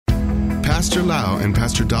Pastor Lau and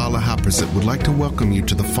Pastor Dala Haprasit would like to welcome you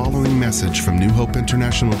to the following message from New Hope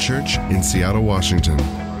International Church in Seattle, Washington.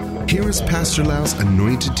 Here is Pastor Lau's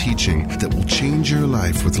anointed teaching that will change your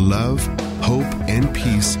life with love, hope, and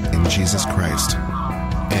peace in Jesus Christ.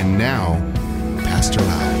 And now, Pastor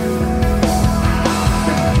Lau.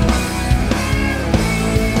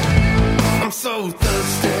 I'm so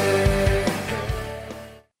thirsty.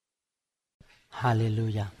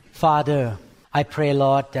 Hallelujah. Father, I pray,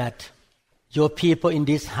 Lord, that your people in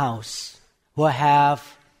this house will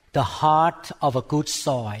have the heart of a good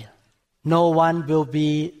soil. No one will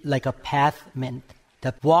be like a pavement,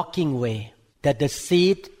 the walking way, that the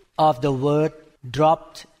seed of the word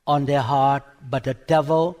dropped on their heart, but the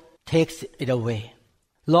devil takes it away.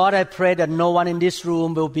 Lord, I pray that no one in this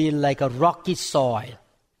room will be like a rocky soil,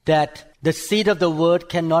 that the seed of the word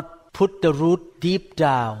cannot put the root deep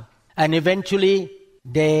down, and eventually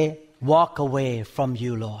they walk away from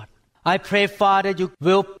you, Lord. I pray, Father, you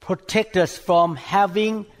will protect us from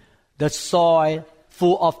having the soil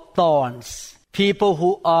full of thorns. People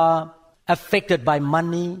who are affected by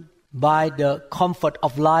money, by the comfort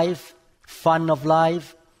of life, fun of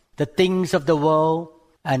life, the things of the world,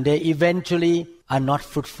 and they eventually are not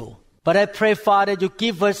fruitful. But I pray, Father, you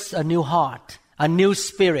give us a new heart, a new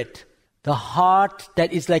spirit, the heart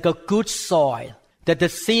that is like a good soil, that the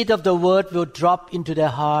seed of the word will drop into their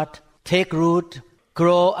heart, take root,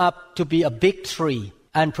 grow up to be a big tree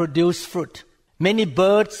and produce fruit. Many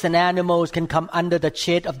birds and animals can come under the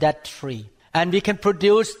shade of that tree. And we can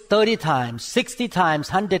produce 30 times, 60 times,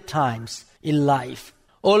 100 times in life.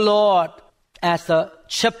 Oh Lord, as a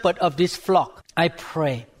shepherd of this flock, I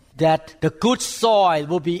pray that the good soil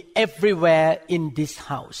will be everywhere in this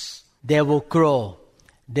house. They will grow.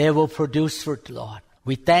 They will produce fruit, Lord.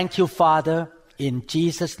 We thank you, Father, in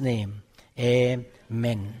Jesus' name.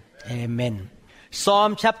 Amen. Amen.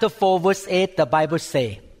 Psalm chapter 4 verse 8, the Bible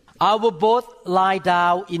says, I will both lie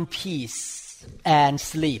down in peace and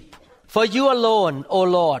sleep. For you alone, O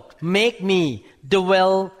Lord, make me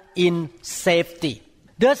dwell in safety.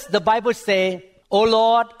 Thus the Bible say, O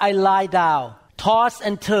Lord, I lie down, toss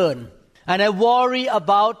and turn, and I worry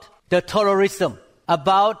about the terrorism,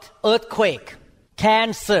 about earthquake,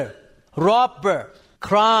 cancer, robber,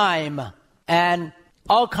 crime, and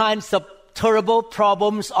all kinds of terrible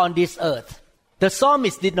problems on this earth. The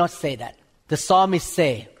psalmist did not say that. The psalmist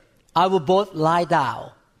say, I will both lie down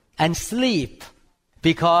and sleep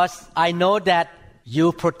because I know that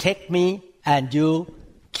you protect me and you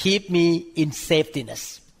keep me in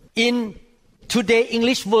safetyness. In today's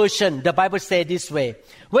English version, the Bible says this way,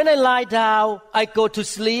 when I lie down, I go to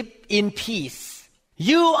sleep in peace.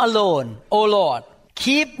 You alone, O Lord,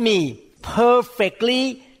 keep me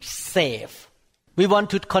perfectly safe. We want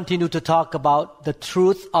to continue to talk about the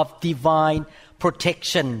truth of divine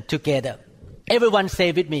protection together. Everyone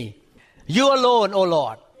say with me, you alone, O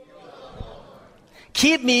Lord,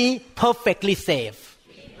 keep me perfectly safe.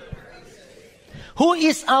 Who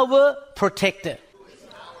is our protector?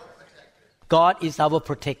 God is our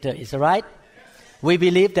protector, is that right? We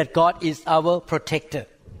believe that God is our protector.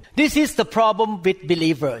 This is the problem with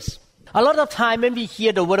believers. A lot of time when we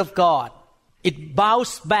hear the word of God, it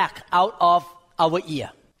bounces back out of our ear.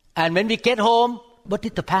 And when we get home, what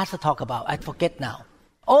did the pastor talk about? I forget now.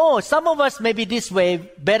 Oh, some of us may be this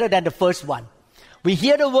way better than the first one. We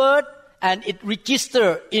hear the word and it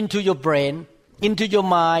registers into your brain, into your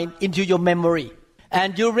mind, into your memory.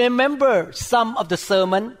 And you remember some of the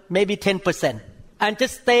sermon, maybe 10%, and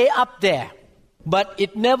just stay up there. But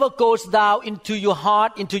it never goes down into your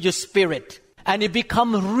heart, into your spirit. And it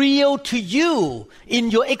becomes real to you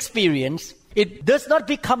in your experience. It does not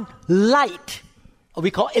become light. We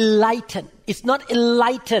call enlighten. It's not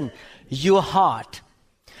enlighten your heart.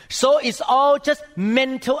 So it's all just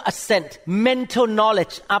mental assent, mental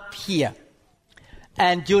knowledge up here.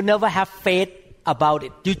 And you never have faith about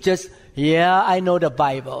it. You just, I know the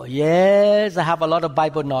Bible. Yes, I have a lot of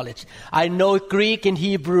Bible knowledge. I know Greek and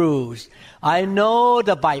Hebrews. I know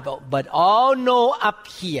the Bible. But all know up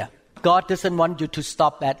here. God doesn't want you to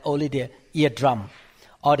stop at only the eardrum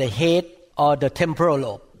or the head or the temporal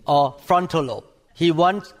lobe or frontal lobe. He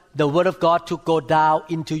wants the word of God to go down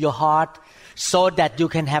into your heart so that you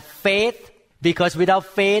can have faith, because without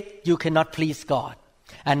faith, you cannot please God.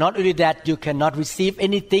 And not only that, you cannot receive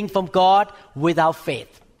anything from God without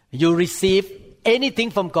faith. You receive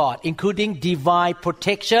anything from God, including divine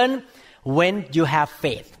protection, when you have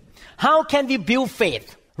faith. How can we build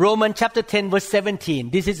faith? Romans chapter 10 verse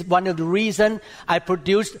 17. This is one of the reasons I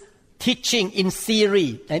produced teaching in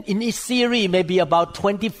series. And in this series may be about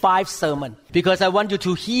 25 sermons. Because I want you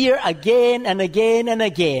to hear again and again and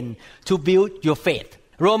again to build your faith.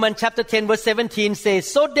 Romans chapter 10 verse 17 says,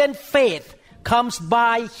 so then faith comes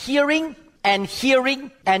by hearing and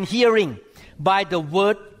hearing and hearing by the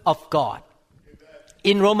word of God.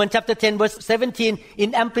 In Romans chapter 10 verse 17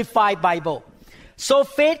 in Amplified Bible. So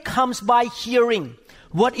faith comes by hearing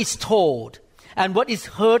what is told, and what is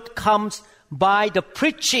heard comes by the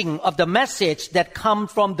preaching of the message that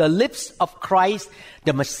comes from the lips of Christ,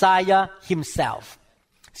 the Messiah himself.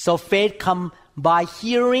 So faith comes by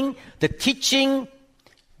hearing the teaching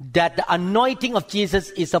that the anointing of Jesus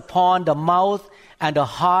is upon the mouth and the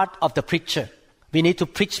heart of the preacher. We need to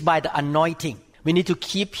preach by the anointing. We need to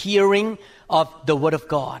keep hearing of the word of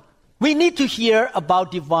God. We need to hear about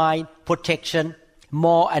divine protection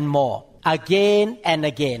more and more, again and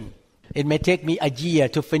again. It may take me a year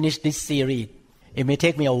to finish this series. It may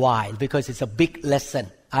take me a while because it's a big lesson.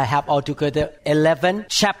 I have altogether 11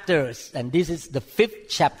 chapters, and this is the 5th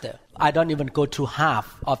chapter. I don't even go through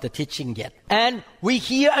half of the teaching yet. And we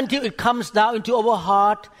hear until it comes down into our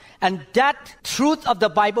heart, and that truth of the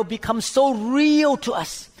Bible becomes so real to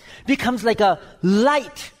us, becomes like a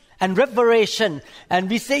light and revelation, and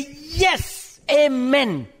we say, yes,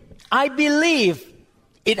 amen, I believe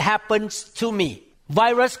it happens to me.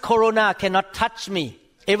 Virus corona cannot touch me.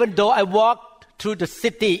 Even though I walk through the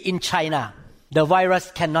city in China, the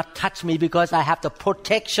virus cannot touch me because I have the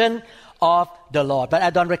protection of the Lord. But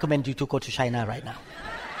I don't recommend you to go to China right now.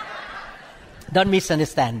 Don't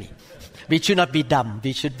misunderstand me. We should not be dumb.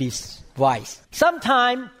 We should be wise.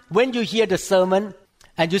 Sometime when you hear the sermon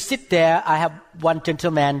and you sit there, I have one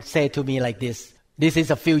gentleman say to me like this. This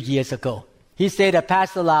is a few years ago. He said that,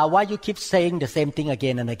 Pastor Lau, why you keep saying the same thing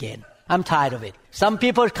again and again? I'm tired of it. Some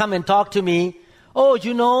people come and talk to me. Oh,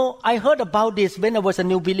 you know, I heard about this when I was a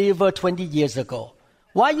new believer 20 years ago.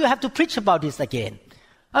 Why you have to preach about this again?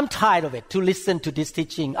 I'm tired of it, to listen to this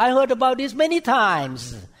teaching. I heard about this many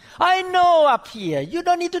times. I know up here. You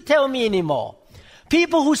don't need to tell me anymore.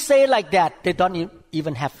 People who say like that, they don't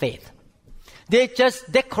even have faith. They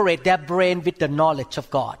just decorate their brain with the knowledge of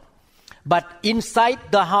God. But inside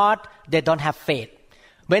the heart, they don't have faith.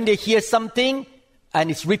 When they hear something and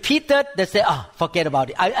it's repeated, they say, forget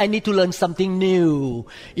about it. I need to learn something new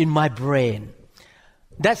in my brain.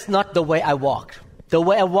 That's not the way I walk. The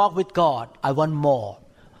way I walk with God, I want more.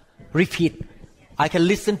 Repeat. I can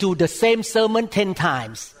listen to the same sermon 10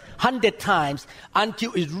 times, 100 times,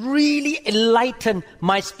 until it really enlightens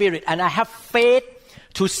my spirit. And I have faith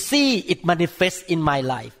to see it manifest in my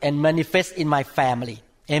life and manifest in my family.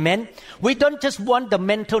 Amen? We don't just want the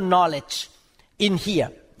mental knowledge in here,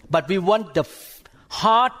 but we want the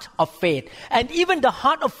heart of faith. And even the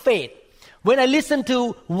heart of faith, when I listen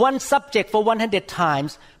to one subject for 100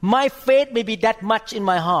 times, my faith may be that much in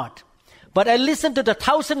my heart. But I listen to the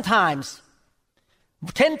 1,000 times,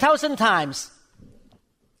 10,000 times,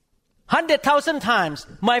 100,000 times,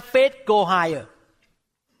 my faith go higher.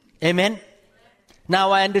 Amen?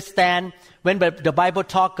 Now I understand when the Bible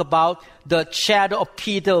talk about the shadow of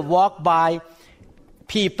Peter walked by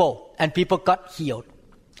people and people got healed.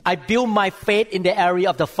 I built my faith in the area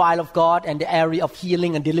of the fire of God and the area of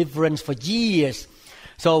healing and deliverance for years.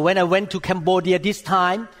 So when I went to Cambodia this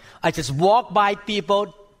time, I just walked by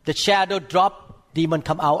people, the shadow dropped, demon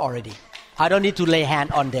come out already. I don't need to lay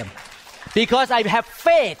hand on them. Because I have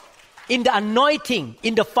faith in the anointing,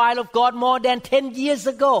 in the fire of God more than 10 years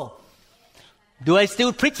ago. Do I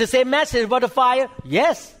still preach the same message about the fire?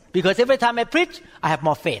 Yes. Because every time I preach, I have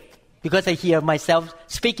more faith. Because I hear myself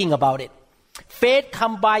speaking about it. Faith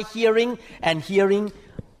comes by hearing, and hearing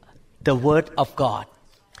the word of God.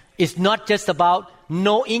 It's not just about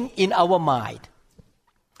knowing in our mind.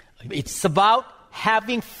 It's about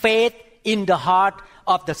having faith in the heart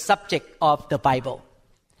of the subject of the Bible.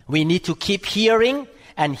 We need to keep hearing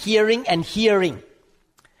and hearing and hearing.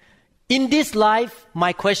 In this life,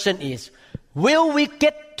 my question is, will we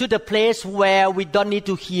get to the place where we don't need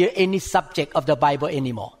to hear any subject of the Bible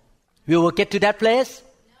anymore? We will get to that place?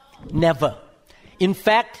 Never. In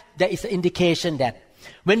fact, there is an indication that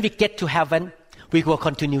when we get to heaven, we will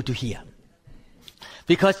continue to hear.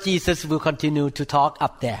 Because Jesus will continue to talk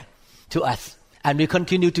up there to us. And we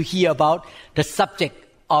continue to hear about the subject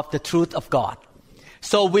of the truth of God.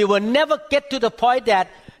 So we will never get to the point that,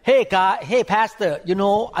 hey pastor, you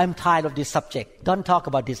know, I'm tired of this subject. Don't talk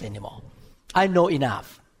about this anymore. I know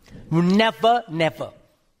enough. Never, never.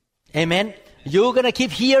 Amen? You're going to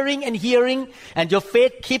keep hearing and hearing, and your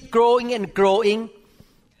faith keep growing and growing.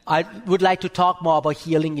 I would like to talk more about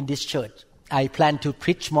healing in this church. I plan to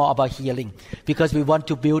preach more about healing because we want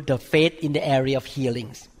to build the faith in the area of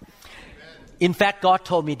healings. In fact, God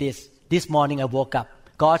told me this morning I woke up.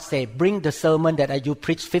 God said, bring the sermon that you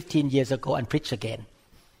preached 15 years ago and preach again.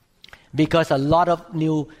 because a lot of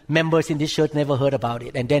new members in this church never heard about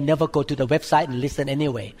it and they never go to the website and listen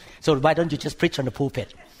anyway. So why don't you just preach on the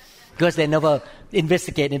pulpit? Because they never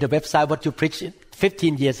investigate in the website what you preached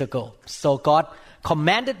 15 years ago. So God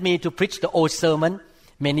commanded me to preach the old sermon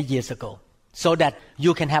many years ago so that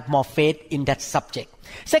you can have more faith in that subject.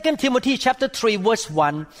 2 Timothy chapter 3 verse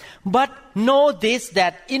 1, but know this,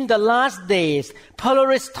 that in the last days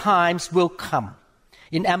perilous times will come.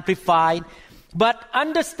 In Amplified, but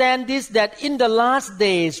understand this, that in the last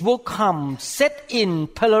days will come, set in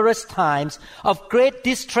perilous times of great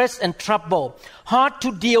distress and trouble, hard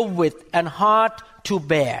to deal with and hard to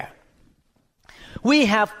bear. We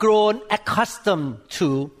have grown accustomed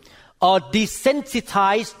to or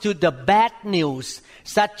desensitized to the bad news,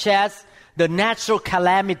 such as the natural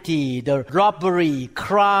calamity, the robbery,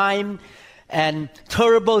 crime, and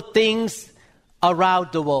terrible things around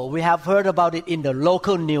the world. We have heard about it in the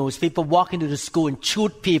local news. People walk into the school and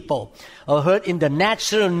shoot people. Or heard in the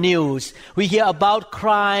national news. We hear about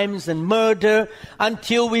crimes and murder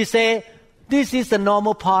until we say, this is the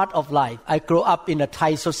normal part of life. I grew up in a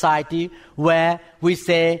Thai society where we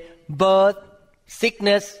say birth,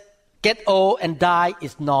 sickness, get old and die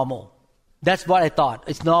is normal. That's what I thought.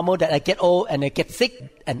 It's normal that I get old and I get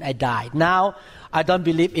sick and I die. Now, I don't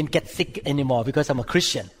believe in get sick anymore because I'm a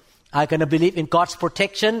Christian. I'm going to believe in God's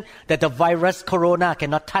protection that the virus corona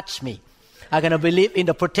cannot touch me. I'm going to believe in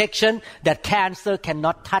the protection that cancer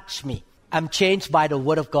cannot touch me. I'm changed by the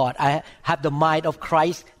word of God. I have the mind of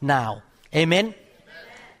Christ now. Amen?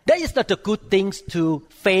 That is not a good thing to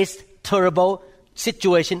face terrible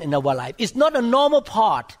situation in our life. It's not a normal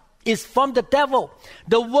part. It's from the devil.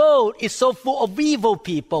 The world is so full of evil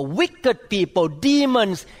people, wicked people,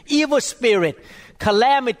 demons, evil spirit,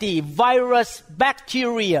 calamity, virus,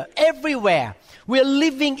 bacteria, everywhere. We're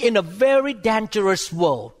living in a very dangerous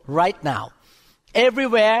world right now.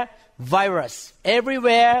 Everywhere, virus.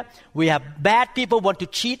 Everywhere, we have bad people want to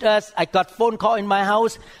cheat us. I got phone call in my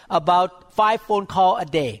house, about 5 phone calls a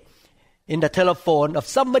day in the telephone of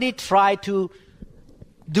somebody try to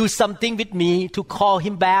do something with me, to call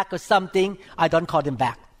him back or something. I don't call them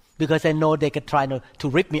back because I know they can try to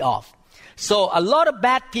rip me off. So a lot of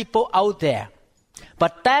bad people out there.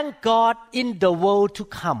 But thank God in the world to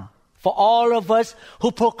come, for all of us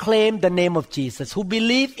who proclaim the name of Jesus, who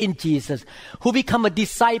believe in Jesus, who become a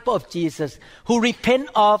disciple of Jesus, who repent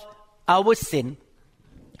of our sin,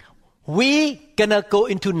 we gonna go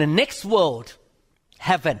into the next world,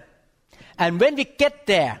 heaven. And when we get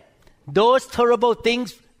there, those terrible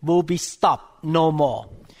things will be stopped no more.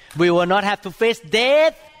 We will not have to face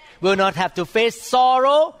death. We will not have to face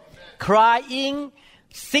sorrow, crying,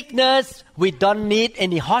 sickness. We don't need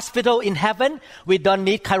any hospital in heaven. We don't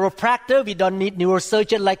need chiropractor. We don't need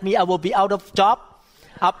neurosurgeon like me. I will be out of job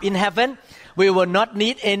up in heaven. We will not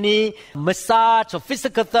need any massage or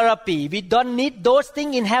physical therapy. We don't need those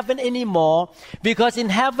things in heaven anymore, because in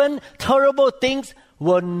heaven, terrible things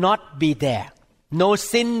will not be there. No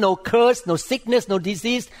sin, no curse, no sickness, no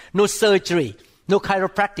disease, no surgery, no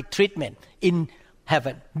chiropractic treatment in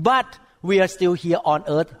heaven. But we are still here on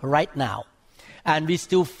earth right now. And we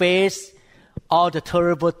still face all the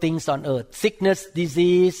terrible things on earth. Sickness,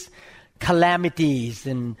 disease, calamities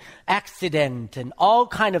and accident and all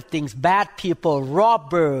kind of things. Bad people,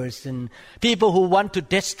 robbers and people who want to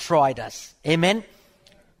destroy us. Amen?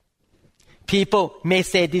 People may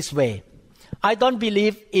say this way, I don't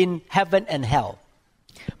believe in heaven and hell.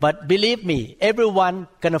 But believe me, everyone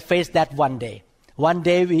gonna face that one day. One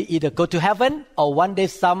day we either go to heaven or one day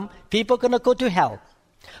some people gonna go to hell.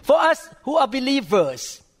 For us who are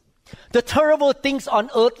believers, the terrible things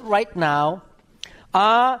on earth right now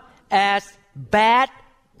are as bad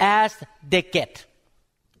as they get.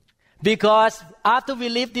 Because after we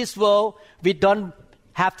leave this world, we don't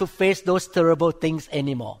have to face those terrible things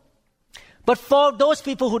anymore. But for those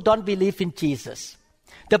people who don't believe in Jesus,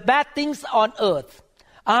 the bad things on earth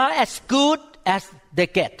are as good as they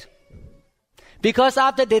get. Because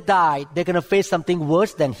after they die, they're going to face something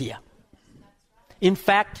worse than here. In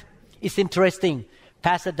fact, it's interesting.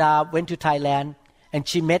 Pastor Da went to Thailand and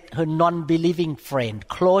she met her non-believing friend,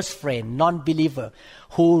 close friend, non-believer,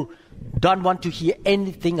 who don't want to hear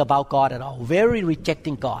anything about God at all, very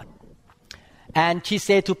rejecting God. And she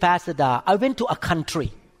said to Pastor Da, I went to a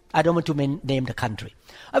country. I don't want to name the country.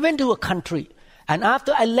 I went to a country. And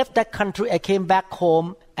after I left that country, I came back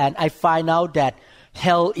home and I find out that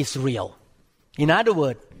hell is real. In other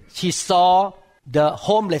words, she saw the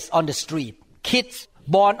homeless on the street, kids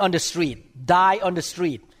born on the street, die on the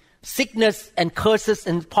street, sickness and curses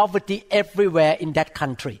and poverty everywhere in that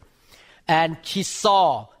country. And she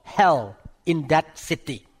saw hell in that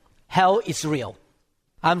city. Hell is real.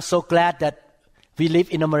 I'm so glad that we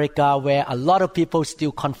live in America where a lot of people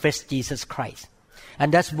still confess Jesus Christ.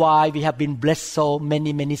 And that's why we have been blessed so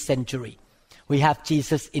many centuries. We have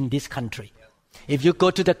Jesus in this country. If you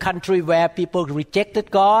go to the country where people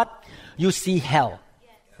rejected God, you see hell.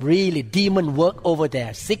 Really, demon work over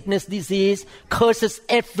there. Sickness, disease, curses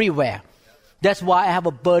everywhere. That's why I have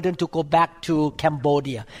a burden to go back to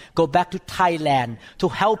Cambodia, go back to Thailand, to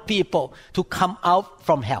help people to come out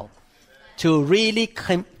from hell, to really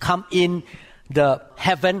come in the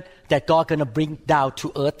heaven that God gonna bring down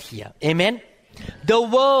to earth here. Amen? The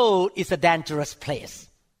world is a dangerous place.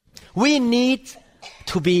 We need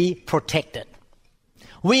to be protected.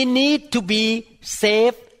 We need to be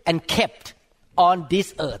safe and kept on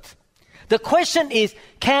this earth. The question is,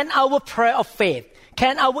 can our prayer of faith,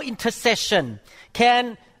 can our intercession,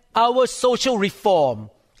 can our social reform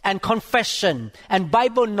and confession and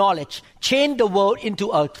Bible knowledge change the world into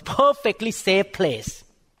a perfectly safe place?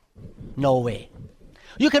 No way.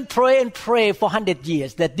 You can pray and pray for 100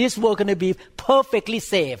 years that this world is going to be perfectly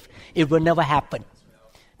safe. It will never happen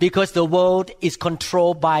because the world is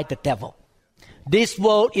controlled by the devil. This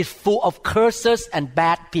world is full of curses and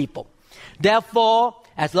bad people. Therefore,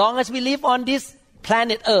 as long as we live on this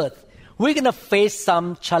planet Earth, we're going to face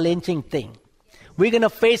some challenging things. We're going to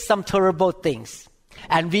face some terrible things.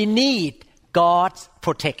 And we need God's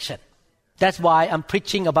protection. That's why I'm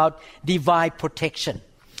preaching about divine protection.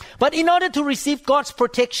 But in order to receive God's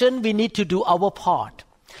protection, we need to do our part.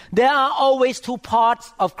 There are always two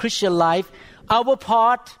parts of Christian life, our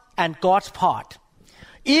part and God's part.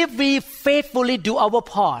 If we faithfully do our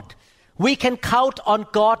part, we can count on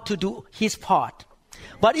God to do His part.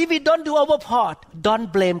 But if we don't do our part,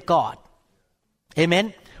 don't blame God.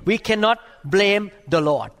 Amen? We cannot blame the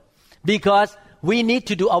Lord because we need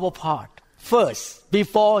to do our part first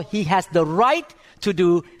before He has the right to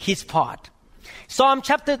do His part. Psalm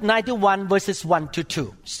chapter 91 verses 1 to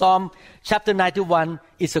 2. Psalm chapter 91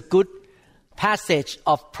 is a good passage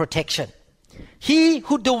of protection. He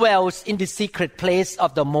who dwells in the secret place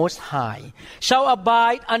of the Most High shall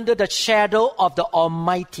abide under the shadow of the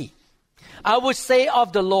Almighty. I will say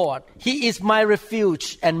of the Lord, He is my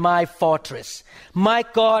refuge and my fortress. My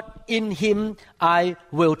God, in Him I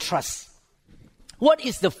will trust. What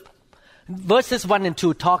is the verses 1 and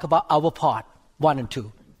 2 talk about our part, 1 and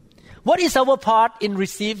 2. What is our part in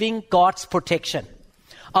receiving God's protection?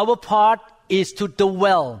 Our part is to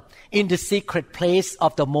dwell in the secret place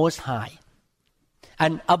of the Most High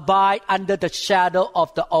and abide under the shadow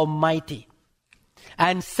of the Almighty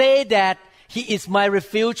and say that He is my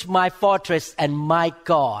refuge, my fortress, and my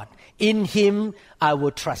God. In Him I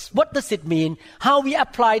will trust. What does it mean? How we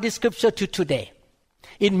apply this scripture to today?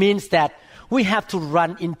 It means that we have to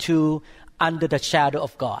run into under the shadow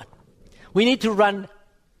of God. We need to run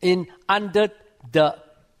in under the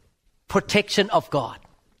protection of God.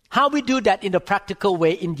 How we do that in a practical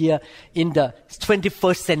way in the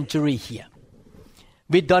 21st century here?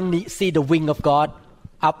 We don't see the wing of God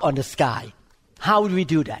up on the sky. How do we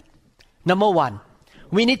do that? Number one,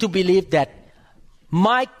 we need to believe that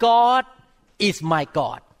my God is my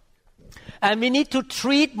God. And we need to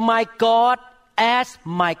treat my God as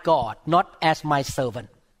my God, not as my servant.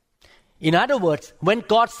 In other words, when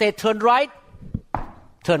God said turn right,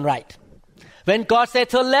 turn right. When God said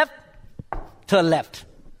turn left, turn left.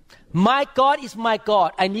 My God is my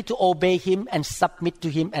God. I need to obey Him and submit to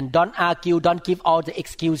Him and don't argue, don't give all the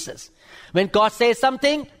excuses. When God says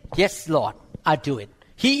something, yes, Lord, I do it.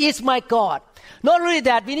 He is my God. Not only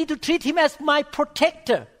that, we need to treat Him as my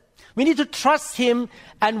protector. We need to trust Him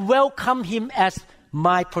and welcome Him as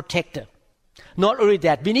my protector. Not only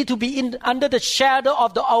that, we need to be under the shadow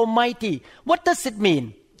of the Almighty. What does it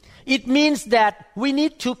mean? It means that we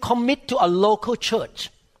need to commit to a local church.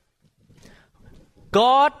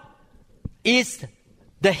 God is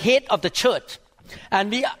the head of the church, and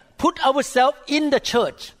we put ourselves in the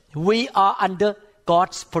church. We are under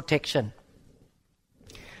God's protection.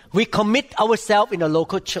 We commit ourselves in a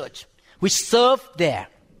local church. We serve there.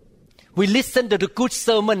 We listen to the good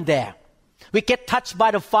sermon there. We get touched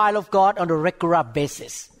by the fire of God on a regular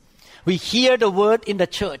basis. We hear the word in the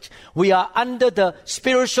church. We are under the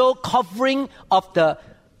spiritual covering of the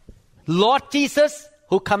Lord Jesus,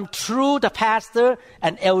 who come through the pastor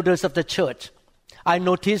and elders of the church. I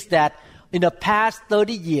noticed that in the past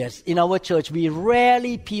 30 years in our church, we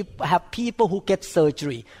rarely have people who get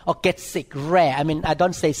surgery or get sick. Rare. I mean, I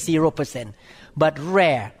don't say 0%, but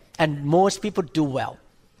rare. And most people do well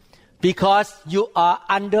because you are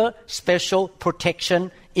under special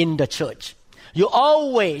protection in the church. You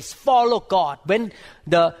always follow God. When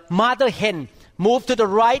the mother hen moves to the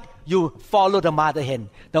right, you follow the mother hen.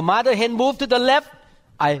 The mother hen moves to the left,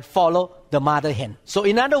 I follow the mother hen. So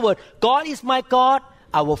in other words, God is my God.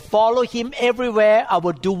 I will follow Him everywhere. I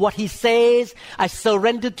will do what He says. I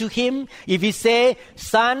surrender to Him. If He say,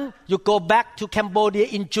 son, you go back to Cambodia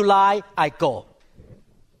in July, I go.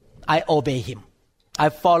 I obey Him. I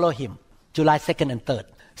follow Him. July 2nd and 3rd.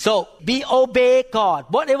 So we obey God.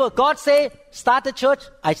 Whatever God say, start the church,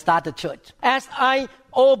 I start the church. As I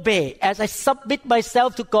obey, as I submit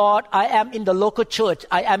myself to God, I am in the local church.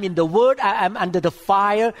 I am in the Word. I am under the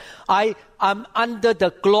fire. I am under the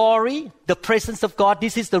glory, the presence of God.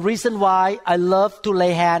 This is the reason why I love to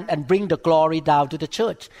lay hand and bring the glory down to the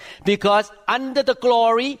church. Because under the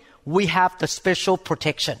glory, we have the special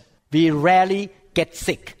protection. We rarely get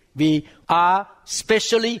sick. We are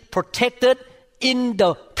specially protected in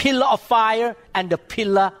the pillar of fire and the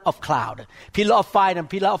pillar of cloud. Pillar of fire and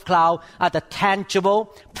pillar of cloud are the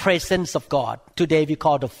tangible presence of God. Today we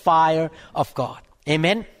call the fire of God.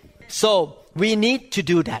 Amen? So we need to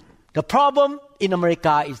do that. The problem in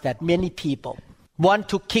America is that many people want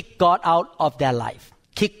to kick God out of their life,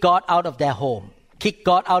 kick God out of their home, kick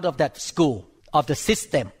God out of that school, of the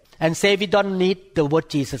system, and say we don't need the word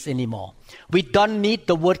Jesus anymore. We don't need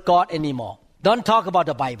the word God anymore. Don't talk about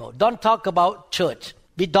the Bible. Don't talk about church.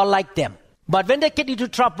 We don't like them. But when they get into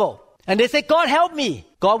trouble and they say, God help me,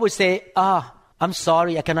 God will say, I'm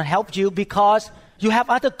sorry, I cannot help you because you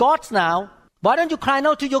have other gods now. Why don't you cry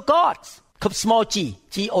out to your gods? Small g,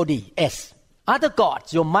 G-O-D-S. Other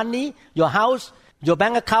gods, your money, your house, your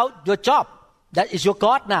bank account, your job. That is your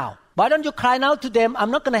God now. Why don't you cry out to them?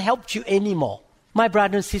 I'm not going to help you anymore. My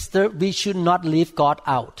brother and sister, we should not leave God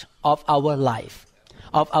out of our life,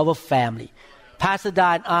 of our family. Pastor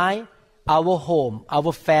Da and I, our home,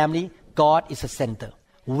 our family, God is the center.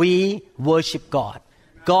 We worship God.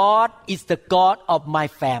 God is the God of my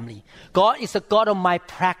family. God is the God of my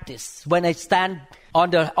practice. When I stand on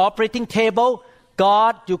the operating table,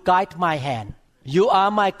 God, you guide my hand. You are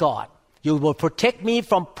my God. You will protect me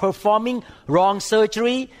from performing wrong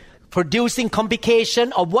surgery, producing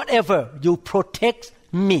complication or whatever. You protect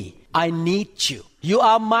me. I need you. You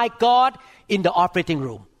are my God in the operating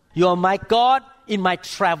room. You are my God in my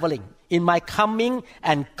traveling, in my coming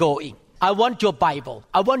and going. I want your Bible.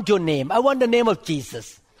 I want your name. I want the name of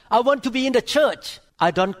Jesus. I want to be in the church.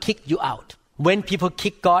 I don't kick you out. When people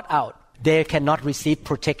kick God out, they cannot receive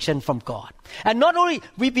protection from God. And not only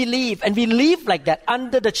we believe and we live like that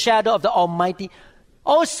under the shadow of the Almighty.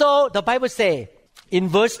 Also, the Bible says in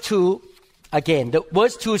verse 2, again, the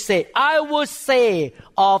verse 2 say, I will say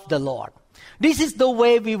of the Lord. This is the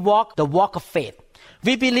way we walk, the walk of faith.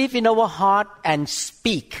 We believe in our heart and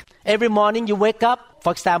speak. Every morning you wake up.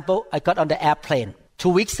 For example, I got on the airplane 2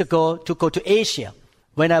 weeks ago to go to Asia.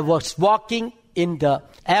 When I was walking in the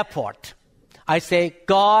airport, I say,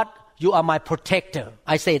 God, you are my protector.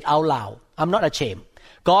 I say it out loud. I'm not ashamed.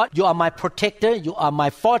 God, you are my protector. You are my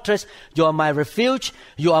fortress. You are my refuge.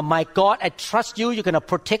 You are my God. I trust you. You're going to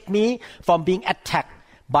protect me from being attacked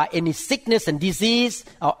by any sickness and disease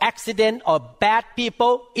or accident or bad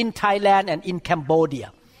people in Thailand and in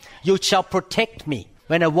Cambodia. You shall protect me.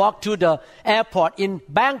 When I walk to the airport in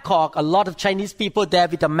Bangkok, a lot of Chinese people there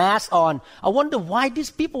with a mask on. I wonder why these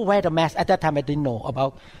people wear the mask. At that time, I didn't know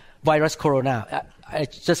about virus corona. I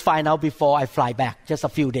just find out before I fly back, just a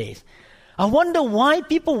few days. I wonder why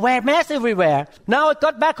people wear masks everywhere. Now I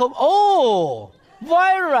got back home. Oh,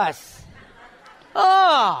 virus.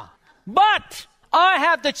 But I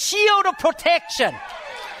have the shield of protection.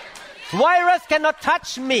 Virus cannot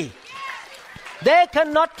touch me. They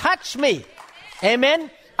cannot touch me. Amen.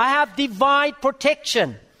 I have divine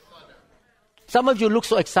protection. Some of you look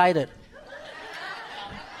so excited.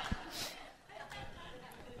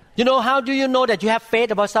 You know, how do you know that you have faith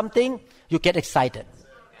about something? You get excited.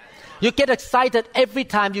 You get excited every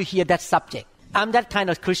time you hear that subject. I'm that kind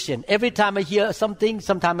of Christian. Every time I hear something,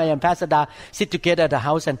 sometimes I and Pastor Da sit together at the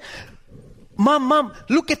house and, Mom,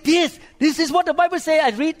 look at this. This is what the Bible says. I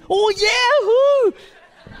read, oh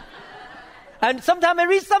yeah. And sometimes I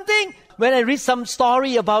read something. When I read some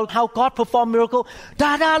story about how God performed miracle,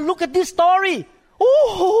 Dada, look at this story.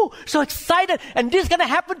 Oh, so excited. And this is going to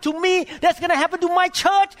happen to me. That's going to happen to my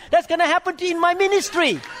church. That's going to happen in my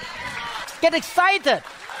ministry. Get excited.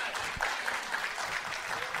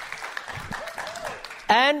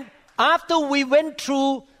 And after we went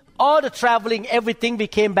through all the traveling, everything, we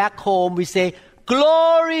came back home. We say,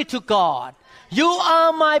 glory to God. You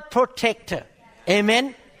are my protector.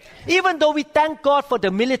 Amen. Even though we thank God for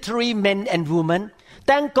the military men and women,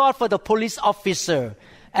 thank God for the police officer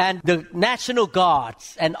and the national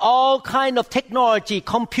guards and all kind of technology,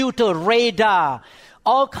 computer, radar,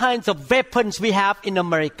 all kinds of weapons we have in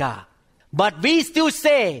America. But we still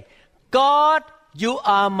say, God you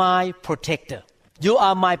are my protector. You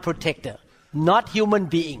are my protector, not human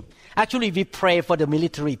being. Actually, we pray for the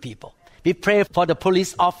military people. We pray for the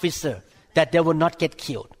police officer that they will not get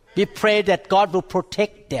killed. We pray that God will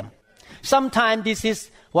protect them. Sometimes this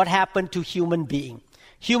is what happened to human being.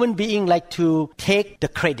 Human being like to take the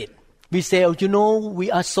credit. We say, oh, you know,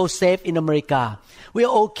 we are so safe in America. We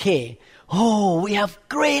are okay. Oh, we have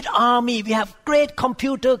great army. We have great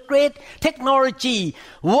computer, great technology.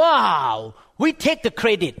 Wow. We take the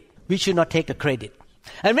credit. We should not take the credit.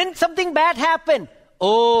 And when something bad happens,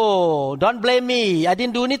 oh, don't blame me. I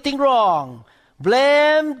didn't do anything wrong.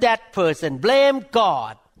 Blame that person. Blame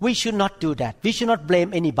God. We should not do that. We should not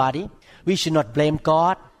blame anybody. We should not blame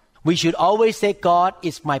God. We should always say, God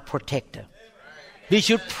is my protector. We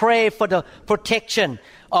should pray for the protection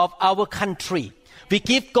of our country. We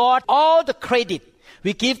give God all the credit.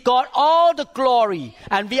 We give God all the glory.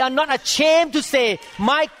 And we are not ashamed to say,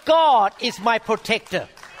 my God is my protector.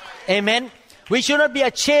 Amen. We should not be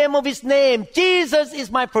ashamed of His name. Jesus is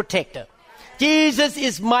my protector. Jesus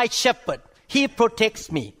is my shepherd. He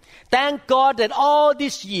protects me. Thank God that all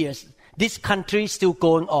these years, this country is still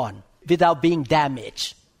going on without being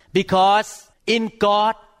damaged. Because in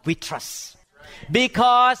God we trust.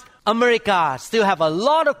 Because America still have a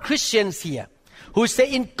lot of Christians here who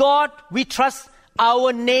say in God we trust.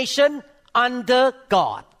 Our nation under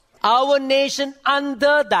God. Our nation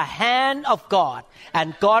under the hand of God.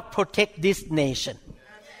 And God protect this nation.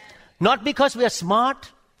 Not because we are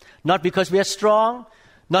smart. Not because we are strong.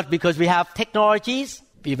 Not because we have technologies.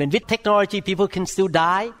 Even with technology, people can still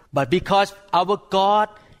die. But because our God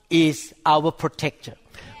is our protector.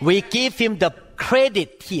 We give Him the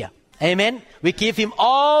credit here. Amen. We give Him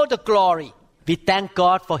all the glory. We thank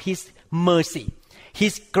God for His mercy,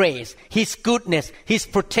 His grace, His goodness, His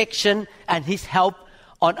protection, and His help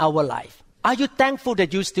on our life. Are you thankful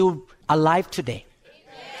that you're still alive today?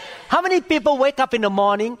 Amen. How many people wake up in the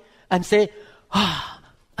morning and say,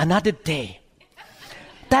 another day.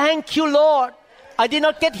 Thank you, Lord. I did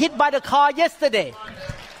not get hit by the car yesterday.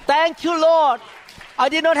 Thank you, Lord. I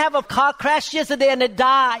did not have a car crash yesterday and I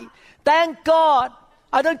died. Thank God.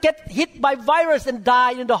 I don't get hit by virus and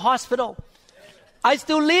die in the hospital. I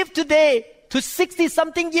still live today to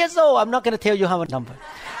 60-something years old. I'm not going to tell you how much number.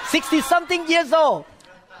 60-something years old.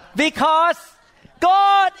 Because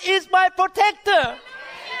God is my protector.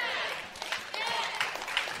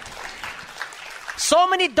 So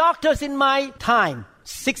many doctors in my time,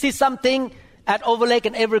 60-something at Overlake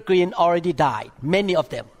and Evergreen already died. Many of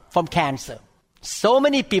them from cancer. So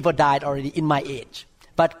many people died already in my age.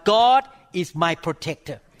 But God is my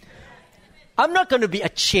protector. I'm not going to be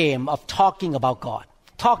ashamed of talking about God,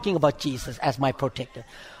 talking about Jesus as my protector.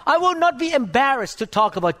 I will not be embarrassed to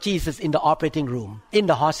talk about Jesus in the operating room, in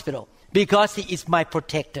the hospital, because He is my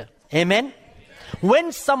protector. Amen?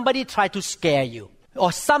 When somebody try to scare you,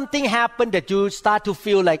 or something happened that you start to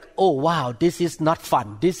feel like, oh wow, this is not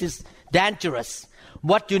fun, this is dangerous.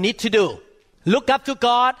 What you need to do, look up to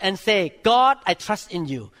God and say, God, I trust in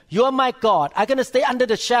you. You are my God. I'm going to stay under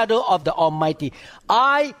the shadow of the Almighty.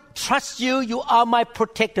 I trust you. You are my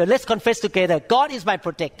protector. Let's confess together. God is my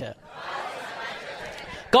protector.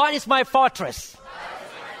 God is my fortress.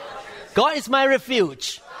 God is my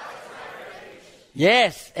refuge.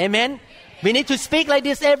 Yes. Amen. We need to speak like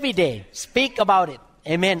this every day. Speak about it.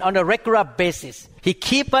 Amen. On a regular basis. He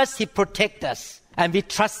keeps us. He protects us. And we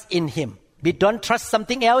trust in Him. We don't trust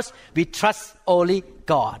something else. We trust only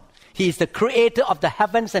God. He is the creator of the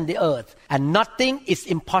heavens and the earth. And nothing is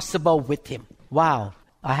impossible with Him. Wow.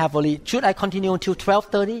 I have only... Should I continue until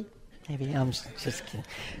 12:30? Maybe I'm just kidding.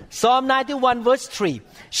 Psalm 91 verse 3.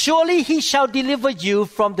 Surely He shall deliver you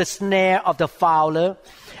from the snare of the fowler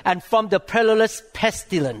and from the perilous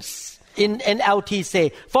pestilence. In NLT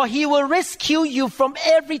say, for He will rescue you from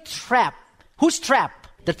every trap. Whose trap?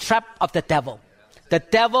 The trap of the devil. The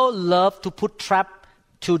devil loves to put trap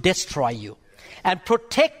to destroy you and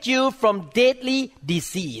protect you from deadly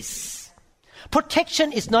disease.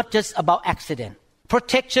 Protection is not just about accident.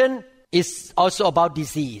 Protection is also about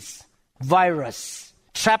disease, virus,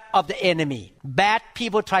 trap of the enemy. Bad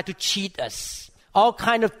people try to cheat us. All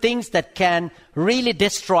kind of things that can really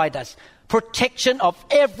destroy us. Protection of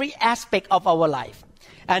every aspect of our life.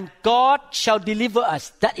 And God shall deliver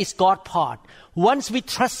us. That is God's part. Once we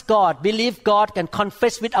trust God, believe God, and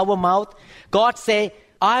confess with our mouth, God say,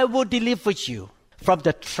 I will deliver you from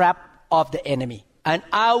the trap of the enemy. And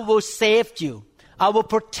I will save you. I will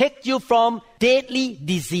protect you from deadly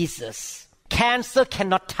diseases. Cancer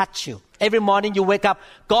cannot touch you. Every morning you wake up,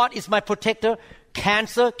 God is my protector.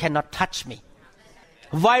 Cancer cannot touch me.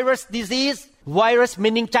 Virus disease, virus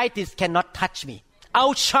meningitis cannot touch me.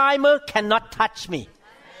 Alzheimer cannot touch me.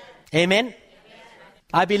 Amen.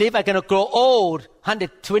 I believe I'm going to grow old,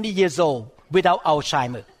 120 years old, without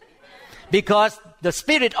Alzheimer. Because the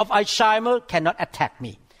spirit of Alzheimer cannot attack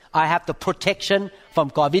me. I have the protection from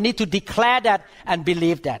God. We need to declare that and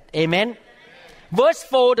believe that. Amen. Verse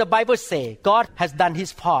 4, the Bible says, God has done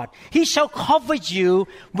his part. He shall cover you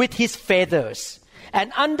with his feathers,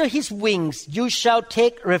 and under his wings you shall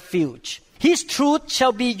take refuge. His truth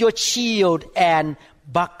shall be your shield and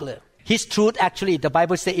buckler. His truth, actually, the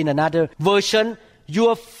Bible says in another version,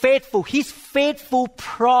 your faithful, his faithful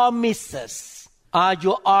promises are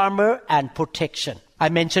your armor and protection. I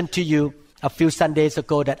mentioned to you a few Sundays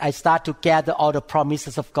ago that I start to gather all the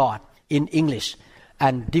promises of God in English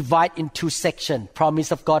and divide in 2 sections.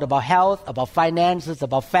 Promise of God about health, about finances,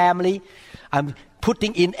 about family. I'm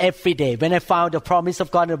putting in every day. When I found the promise of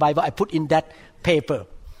God in the Bible, I put in that paper.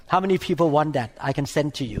 How many people want that? I can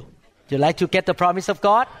send to you. Do you like to get the promise of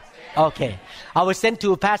God? Okay. I will send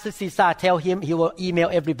to Pastor Cesar. Tell him he will email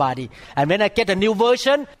everybody. And when I get a new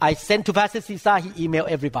version, I send to Pastor Cesar. He email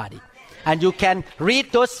everybody. And you can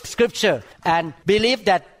read those scriptures and believe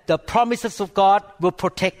that the promises of God will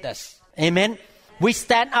protect us. Amen. We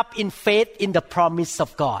stand up in faith in the promise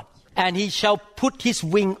of God. And he shall put his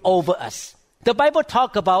wing over us. The Bible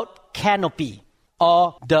talk about canopy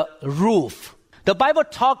or the roof. The Bible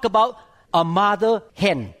talk about a mother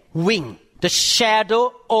hen wing, the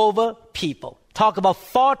shadow over people. Talk about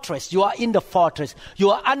fortress. You are in the fortress.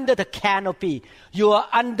 You are under the canopy. You are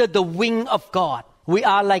under the wing of God. We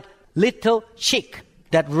are like little chick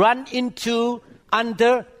that run into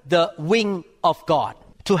under the wing of God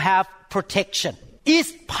to have protection.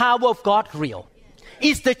 Is power of God real?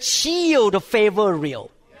 Is the shield of favor real?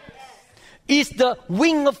 Is the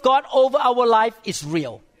wing of God over our life is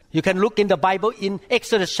real? You can look in the Bible in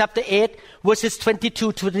Exodus chapter 8, verses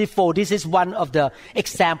 22 to 24. This is one of the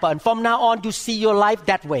example. And from now on, you see your life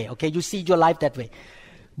that way. Okay, you see your life that way.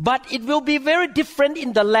 But it will be very different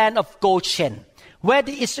in the land of Goshen, where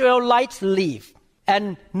the Israelites live,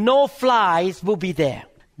 and no flies will be there.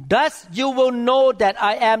 Thus you will know that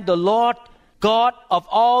I am the Lord God of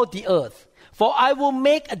all the earth. For I will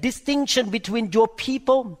make a distinction between your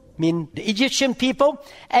people, mean the Egyptian people,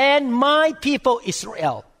 and my people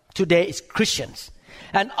Israel. Today is Christians.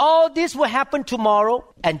 And all this will happen tomorrow.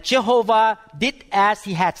 And Jehovah did as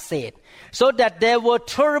he had said, so that there were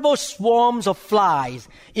terrible swarms of flies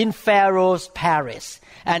in Pharaoh's palace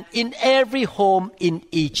and in every home in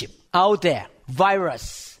Egypt. Out there,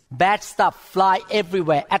 virus, bad stuff fly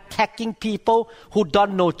everywhere, attacking people who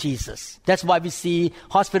don't know Jesus. That's why we see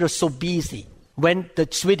hospitals so busy. When the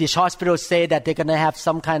Swedish hospitals say that they're going to have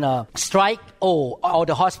some kind of strike, all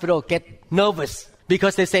the hospital get nervous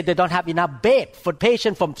because they say they don't have enough bed for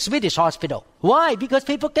patients from Swedish hospital. Why? Because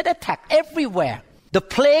people get attacked everywhere. The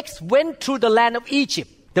plagues went through the land of Egypt.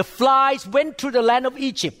 The flies went through the land of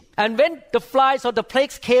Egypt. And when the flies or the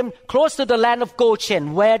plagues came close to the land of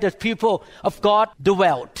Goshen, where the people of God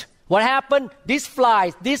dwelt, what happened? These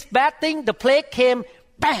flies, this bad thing, the plague came,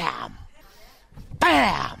 bam,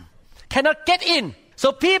 bam, cannot get in.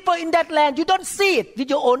 So people in that land, you don't see it with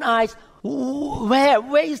your own eyes.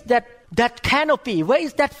 Where is that canopy? Where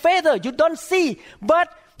is that feather? You don't see.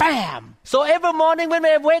 But bam! So every morning when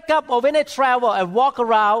I wake up or when I travel, I walk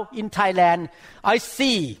around in Thailand, I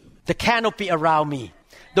see the canopy around me.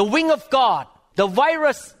 The wing of God. The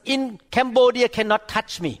virus in Cambodia cannot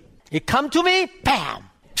touch me. It come to me, bam,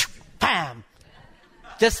 bam.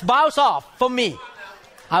 Just bounce off from me.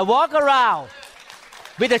 I walk around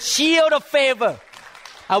with a shield of favor.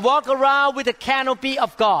 I walk around with the canopy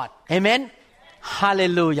of God. Amen?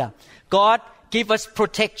 Hallelujah. God give us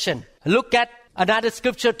protection. Look at another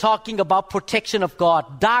scripture talking about protection of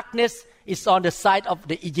God. Darkness is on the side of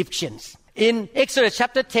the Egyptians. In Exodus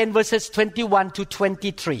chapter 10 verses 21 to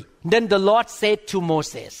 23. Then the Lord said to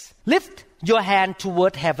Moses, lift your hand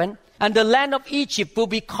toward heaven, and the land of Egypt will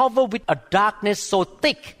be covered with a darkness so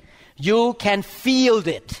thick you can feel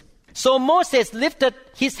it. So Moses lifted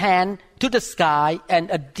his hand to the sky, and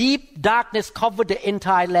a deep darkness covered the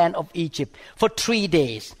entire land of Egypt for 3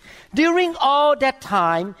 days. During all that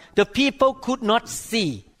time, the people could not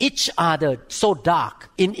see each other, so dark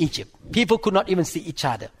in Egypt. People could not even see each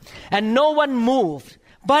other. And no one moved.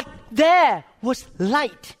 But there was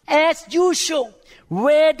light, as usual,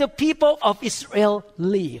 where the people of Israel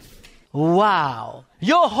live. Wow.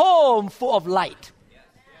 Your home full of light.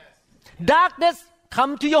 Darkness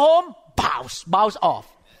come to your home, bounce off.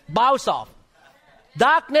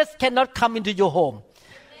 Darkness cannot come into your home.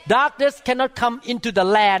 Darkness cannot come into the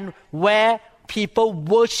land where people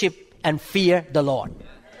worship and fear the Lord.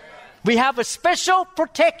 We have a special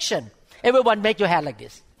protection. Everyone make your hand like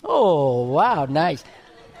this. Oh, wow, nice.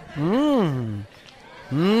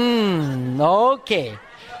 Okay.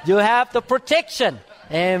 You have the protection.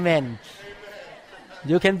 Amen.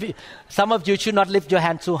 You can be. Some of you should not lift your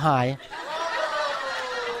hand too high.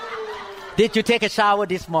 Did you take a shower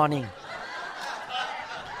this morning?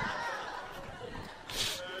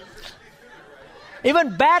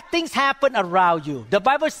 Even bad things happen around you. The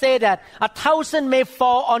Bible says that 1,000 may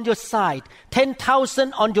fall on your side,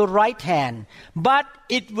 10,000 on your right hand, but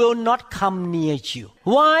it will not come near you.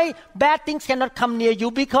 Why? Bad things cannot come near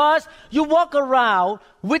you because you walk around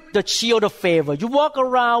with the shield of favor. You walk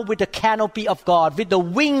around with the canopy of God, with the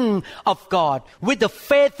wing of God, with the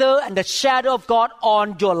feather and the shadow of God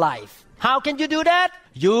on your life. How can you do that?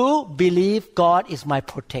 You believe God is my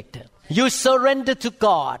protector. You surrender to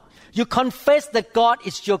God. You confess that God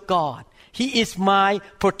is your God. He is my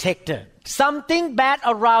protector. Something bad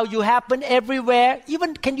around you happen everywhere.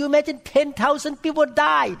 Even, can you imagine 10,000 people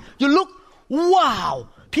die? You look, wow,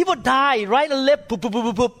 people die right and left, boop, boop,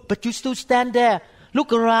 boop, boop, but you still stand there.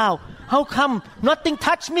 Look around. How come nothing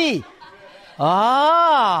touched me?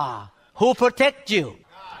 Who protect you?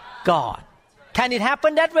 God. Can it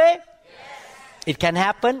happen that way? Yes. It can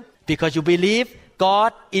happen because you believe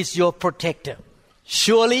God is your protector.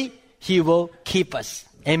 Surely He will keep us.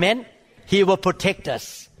 Amen? He will protect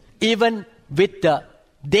us. Even with the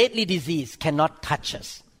deadly disease cannot touch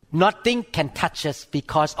us. Nothing can touch us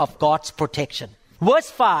because of God's protection. Verse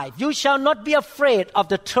 5, you shall not be afraid of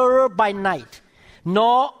the terror by night,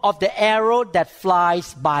 nor of the arrow that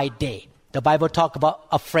flies by day. The Bible talks about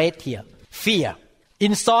afraid here. Fear.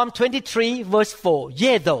 In Psalm 23 verse 4,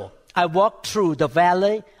 yea though I walk through the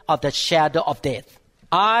valley of the shadow of death,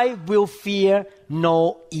 I will fear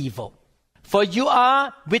no evil. For you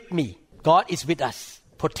are with me. God is with us.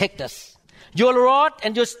 Protect us. Your rod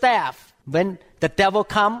and your staff. When the devil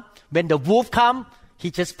come, when the wolf come,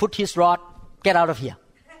 he just put his rod, get out of here.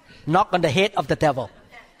 Knock on the head of the devil.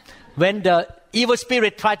 When the evil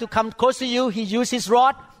spirit try to come close to you, he use his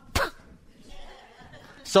rod.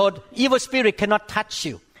 So the evil spirit cannot touch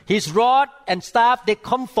you. His rod and staff, they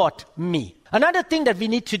comfort me. Another thing that we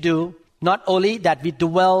need to do, not only that we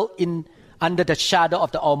dwell under the shadow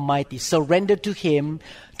of the Almighty, surrender to Him,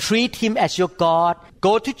 treat Him as your God,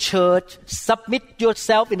 go to church, submit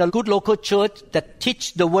yourself in a good local church that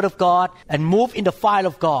teach the Word of God and move in the fire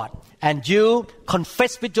of God. And you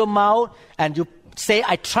confess with your mouth and you say,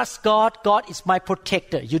 I trust God, God is my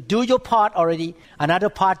protector. You do your part already. Another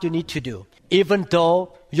part you need to do. Even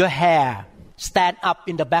though your hair stand up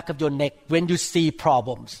in the back of your neck when you see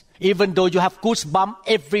problems. Even though you have goosebumps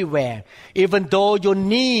everywhere. Even though your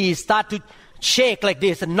knees start to shake like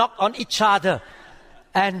this and knock on each other.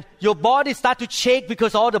 And your body start to shake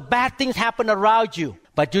because all the bad things happen around you.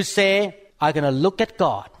 But you say, I'm going to look at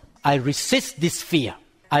God. I resist this fear.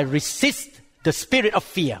 I resist the spirit of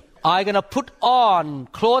fear. I'm going to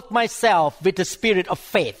clothe myself with the spirit of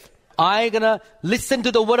faith. I'm going to listen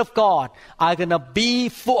to the Word of God. I'm going to be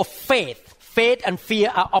full of faith. Faith and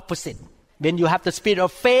fear are opposite. When you have the spirit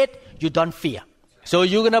of faith, you don't fear. So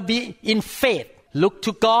you're going to be in faith. Look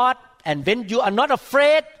to God. And when you are not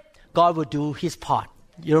afraid, God will do His part.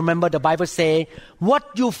 You remember the Bible say, what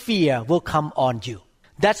you fear will come on you.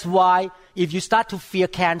 That's why if you start to fear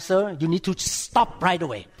cancer, you need to stop right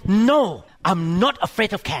away. No, I'm not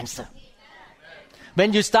afraid of cancer.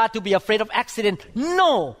 When you start to be afraid of accident,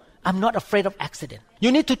 no, I'm not afraid of accident.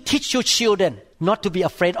 You need to teach your children not to be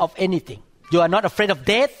afraid of anything. You are not afraid of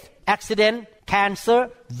death, accident, cancer,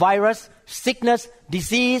 virus, sickness,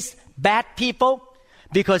 disease, bad people.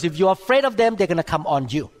 Because if you're afraid of them, they're going to come on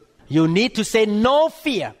you. You need to say no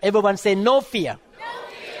fear. Everyone say no fear. No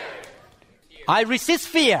fear. I resist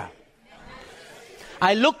fear.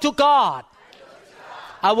 I look to God.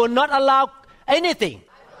 I will not allow anything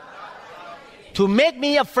to make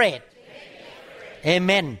me afraid.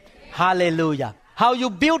 Amen. Hallelujah. How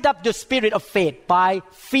you build up your spirit of faith by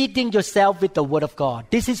feeding yourself with the Word of God.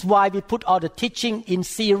 This is why we put all the teaching in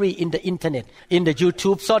series in the internet, in the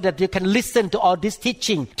YouTube, so that you can listen to all this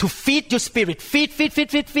teaching to feed your spirit. Feed,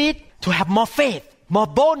 to have more faith, more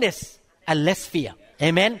boldness, and less fear.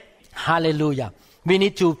 Amen? Hallelujah. We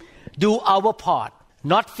need to do our part.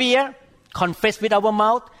 Not fear, confess with our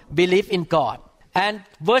mouth, believe in God. And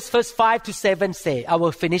verse 5 to 7 say, I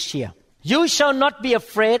will finish here. You shall not be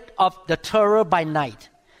afraid of the terror by night,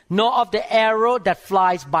 nor of the arrow that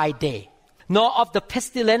flies by day, nor of the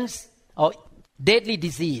pestilence or deadly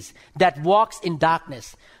disease that walks in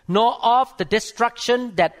darkness, nor of the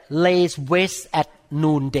destruction that lays waste at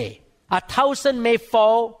noonday. 1,000 may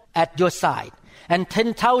fall at your side, and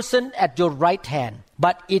 10,000 at your right hand,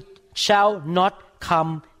 but it shall not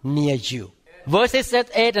come near you. Verses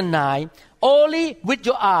 8 and 9. Only with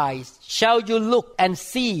your eyes shall you look and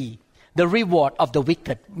see the reward of the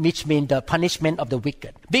wicked, which means the punishment of the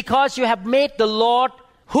wicked. Because you have made the Lord,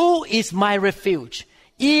 who is my refuge,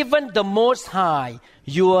 even the Most High,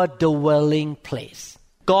 your dwelling place.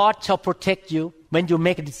 God shall protect you when you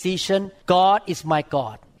make a decision. God is my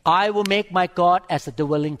God. I will make my God as a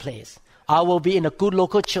dwelling place. I will be in a good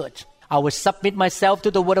local church. I will submit myself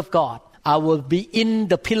to the Word of God. I will be in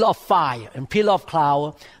the pillar of fire and pillar of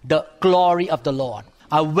cloud, the glory of the Lord.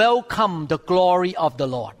 I welcome the glory of the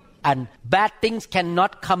Lord. And bad things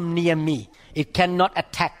cannot come near me. It cannot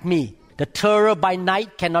attack me. The terror by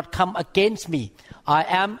night cannot come against me. I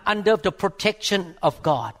am under the protection of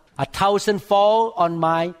God. 1,000 fall on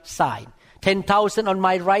my side, 10,000 on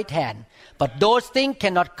my right hand. But those things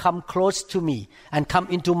cannot come close to me and come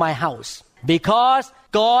into my house. Because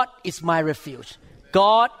God is my refuge.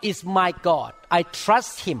 God is my God. I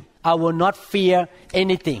trust Him. I will not fear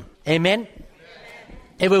anything. Amen?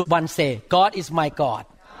 Everyone say, God is my God.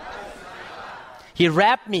 He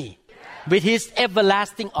wrapped me with His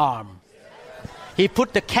everlasting arm. He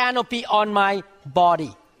put the canopy on my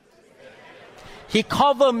body. He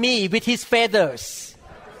covered me with His feathers.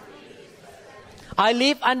 I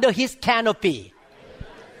live under His canopy.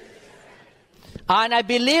 And I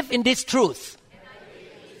believe in this truth.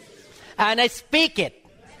 And I speak it.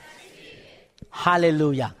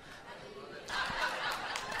 Hallelujah.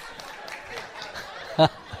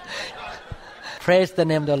 Praise the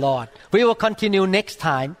name of the Lord. We will continue next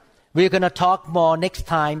time. We're going to talk more next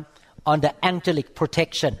time on the angelic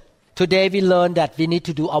protection. Today we learned that we need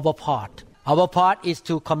to do our part. Our part is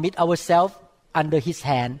to commit ourselves under His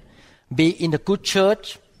hand, be in a good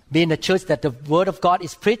church, be in a church that the Word of God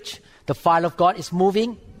is preached, the fire of God is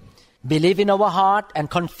moving, believe in our heart and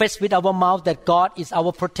confess with our mouth that God is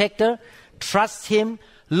our protector. Trust Him,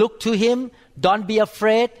 look to Him, don't be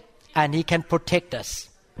afraid, and He can protect us.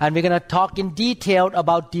 And we're going to talk in detail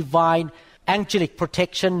about divine angelic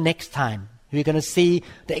protection next time. We're going to see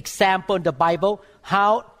the example in the Bible,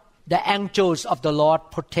 how the angels of the Lord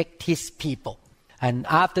protect His people. And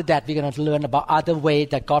after that, we're going to learn about other ways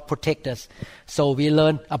that God protects us. So we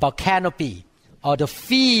learn about canopy or the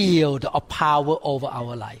field of power over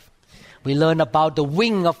our life. We learn about the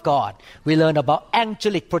wing of God. We learn about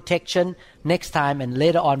angelic protection next time, and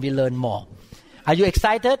later on we learn more. Are you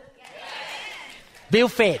excited? Yes.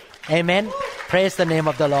 Build faith. Amen. Praise the name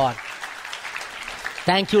of the Lord.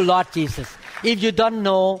 Thank you, Lord Jesus. If you don't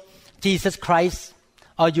know Jesus Christ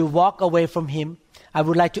or you walk away from Him, I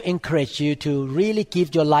would like to encourage you to really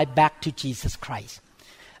give your life back to Jesus Christ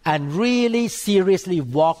and really seriously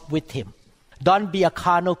walk with Him. Don't be a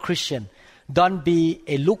carnal Christian. Don't be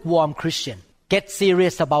a lukewarm Christian. Get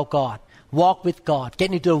serious about God. Walk with God.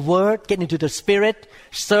 Get into the Word. Get into the Spirit.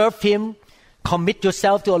 Serve Him. Commit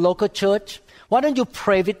yourself to a local church. Why don't you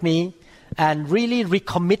pray with me and really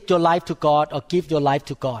recommit your life to God or give your life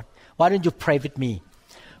to God? Why don't you pray with me?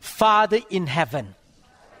 Father in heaven,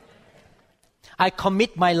 I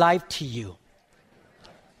commit my life to you.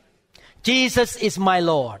 Jesus is my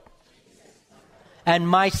Lord and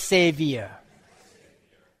my Savior.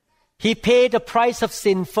 He paid the price of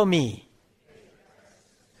sin for me.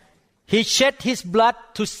 He shed His blood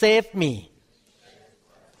to save me.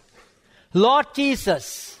 Lord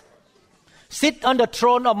Jesus, sit on the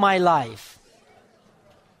throne of my life.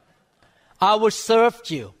 I will serve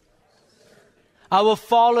you. I will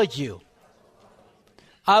follow you.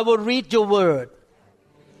 I will read your word.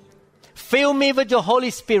 Fill me with your Holy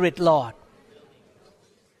Spirit, Lord,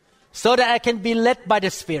 so that I can be led by the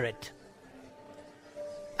Spirit.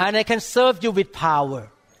 And I can serve you with power.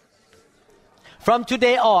 From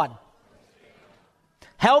today on,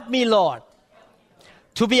 help me, Lord,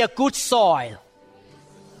 to be a good soil,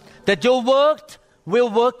 that your word will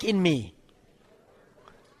work in me.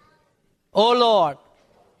 Oh Lord,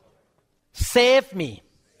 save me,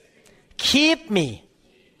 keep me,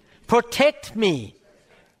 protect me,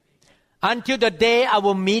 until the day I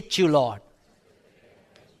will meet you, Lord.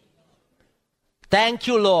 Thank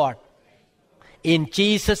you, Lord. In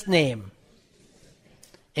Jesus' name,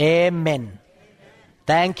 amen.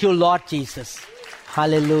 Thank you, Lord Jesus.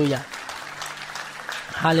 Hallelujah.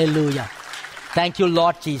 Hallelujah. Thank you,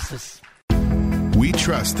 Lord Jesus. We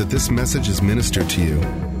trust that this message is ministered to you.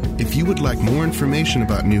 If you would like more information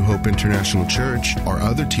about New Hope International Church or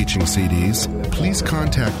other teaching CDs, please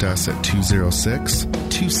contact us at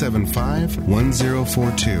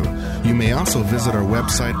 206-275-1042. You may also visit our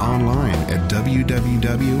website online at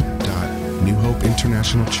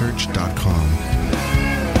www.newhopeinternationalchurch.com.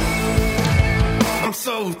 I'm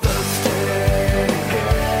so thirsty.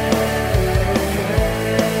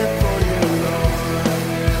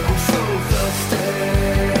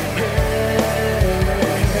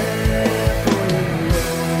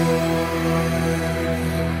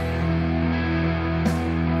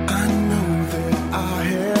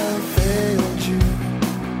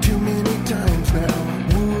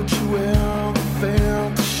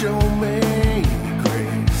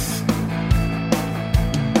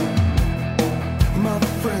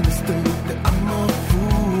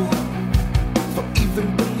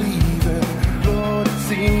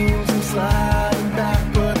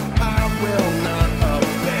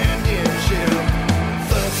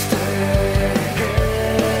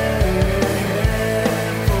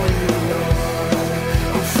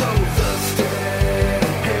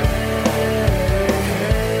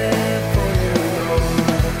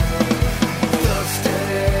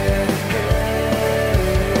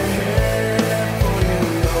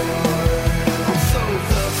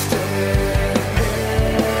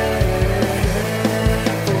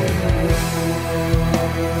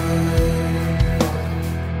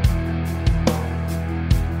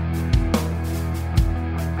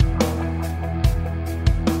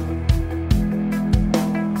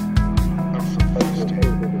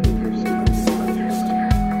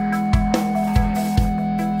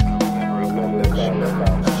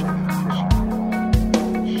 Amen.